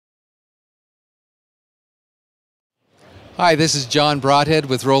Hi, this is John Broadhead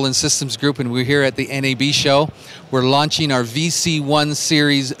with Roland Systems Group, and we're here at the NAB show. We're launching our VC-1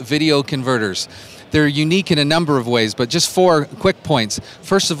 series video converters. They're unique in a number of ways, but just 4 quick points.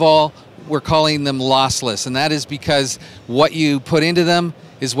 First of all, we're calling them lossless, and that is because what you put into them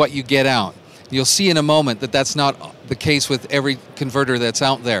is what you get out. You'll see in a moment that that's not the case with every converter that's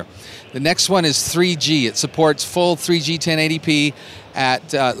out there. The next one is 3G. It supports full 3G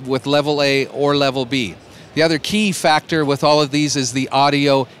 1080p with level A or level B. The other key factor with all of these is the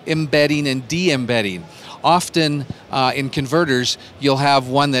audio embedding and de-embedding. Often in converters, you'll have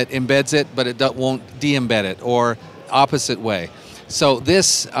one that embeds it, but it won't de-embed it, or opposite way. So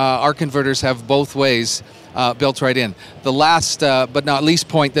our converters have both ways built right in. The last but not least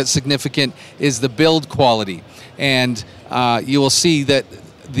point that's significant is the build quality. And you will see that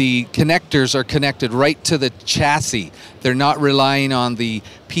the connectors are connected right to the chassis. They're not relying on the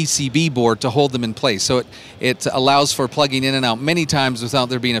PCB board to hold them in place. So it allows for plugging in and out many times without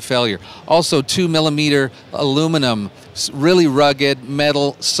there being a failure. Also 2mm aluminum, really rugged,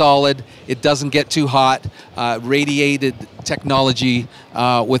 metal, solid. It doesn't get too hot. Radiated technology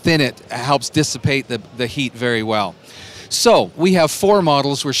within it helps dissipate the heat very well. So we have 4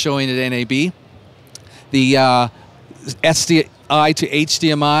 models we're showing at NAB. The SDI to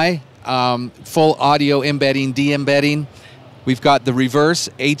HDMI, full audio embedding, de-embedding. We've got the reverse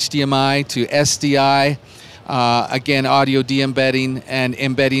HDMI to SDI, again audio de-embedding and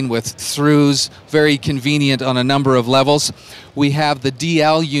embedding with throughs, very convenient on a number of levels. We have the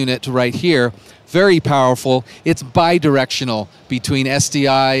DL unit right here, very powerful. It's bi-directional between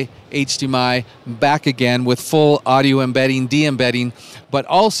SDI, HDMI, back again with full audio embedding, de-embedding, but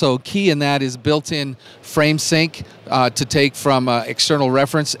also key in that is built-in frame sync to take from external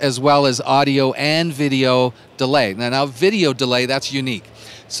reference, as well as audio and video delay. Now video delay, that's unique.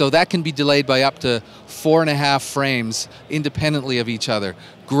 So that can be delayed by up to 4.5 frames independently of each other.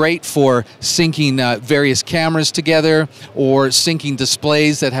 Great for syncing various cameras together or syncing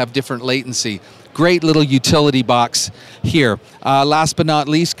displays that have different latency. Great little utility box here. Last but not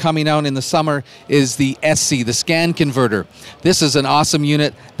least, coming out in the summer is the SC, the scan converter. This is an awesome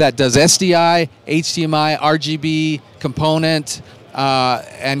unit that does SDI, HDMI, RGB, component,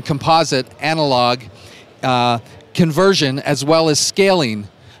 and composite analog conversion, as well as scaling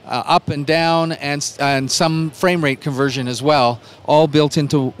up and down, and some frame rate conversion as well, all built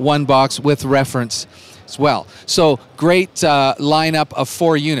into one box with reference as well. So great lineup of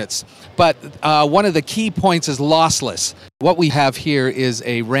 4 units. But one of the key points is lossless. What we have here is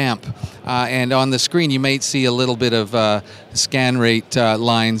a ramp, and on the screen you may see a little bit of scan rate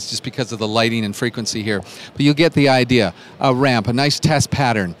lines just because of the lighting and frequency here. But you'll get the idea. A ramp, a nice test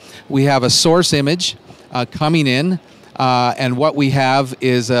pattern. We have a source image coming in, and what we have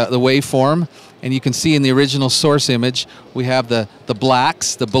is the waveform. And you can see in the original source image, we have the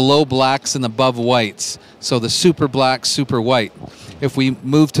blacks, the below blacks, and above whites. So the super black, super white. If we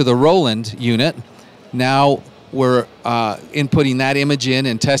move to the Roland unit, now we're inputting that image in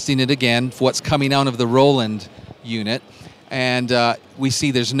and testing it again for what's coming out of the Roland unit. And we see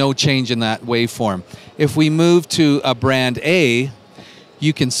there's no change in that waveform. If we move to a brand A,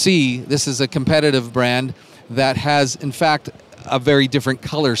 you can see this is a competitive brand that has, in fact, a very different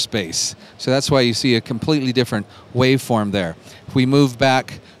color space. So that's why you see a completely different waveform there. If we move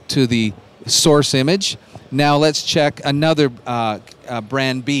back to the source image, now let's check another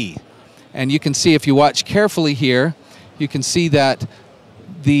brand B. And you can see, if you watch carefully here, you can see that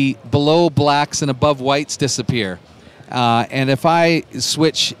the below blacks and above whites disappear. And if I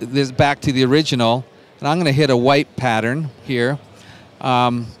switch this back to the original, and I'm going to hit a white pattern here,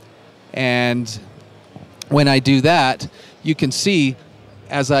 and when I do that, you can see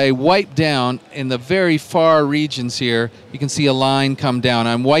as I wipe down in the very far regions here, you can see a line come down.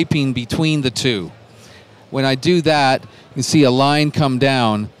 I'm wiping between the two. When I do that, you can see a line come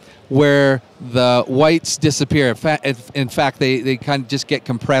down where the whites disappear. In fact, they kind of just get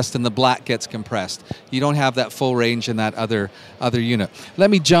compressed and the black gets compressed. You don't have that full range in that other unit. Let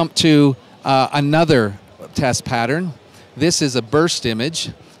me jump to another test pattern. This is a burst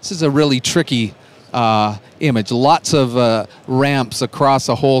image. This is a really tricky image. Lots of ramps across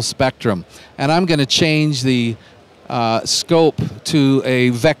a whole spectrum. And I'm going to change the scope to a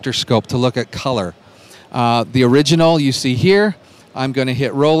vector scope to look at color. The original you see here, I'm going to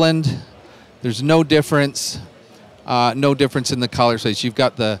hit Roland. There's no difference in the color space. You've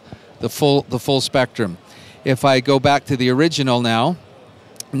got the full spectrum. If I go back to the original now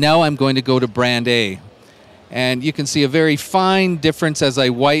I'm going to go to brand A. And you can see a very fine difference as I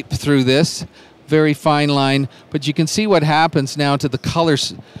wipe through this. Very fine line, but you can see what happens now to the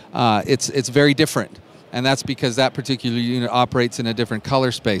colors. It's very different. and that's because that particular unit operates in a different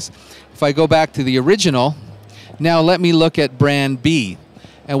color space. If I go back to the original, now let me look at brand B.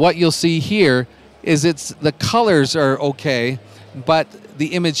 And what you'll see here is the colors are okay, but the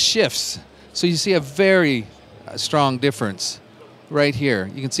image shifts. So you see a very strong difference right here.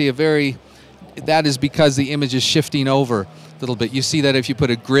 You can see that is because the image is shifting over a little bit. You see that if you put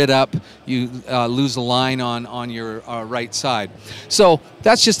a grid up, you lose a line on your right side. So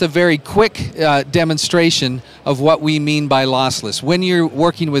that's just a very quick demonstration of what we mean by lossless. When you're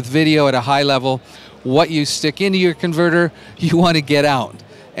working with video at a high level, what you stick into your converter, you want to get out,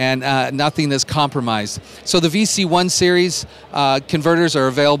 and nothing that's compromised. So the VC-1 series converters are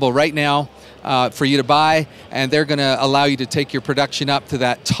available right now for you to buy, and they're going to allow you to take your production up to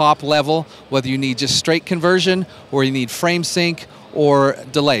that top level, whether you need just straight conversion or you need frame sync or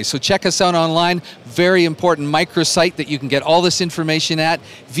delay. So check us out online. Very important microsite that you can get all this information at,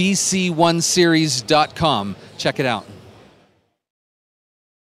 VC1series.com. Check it out.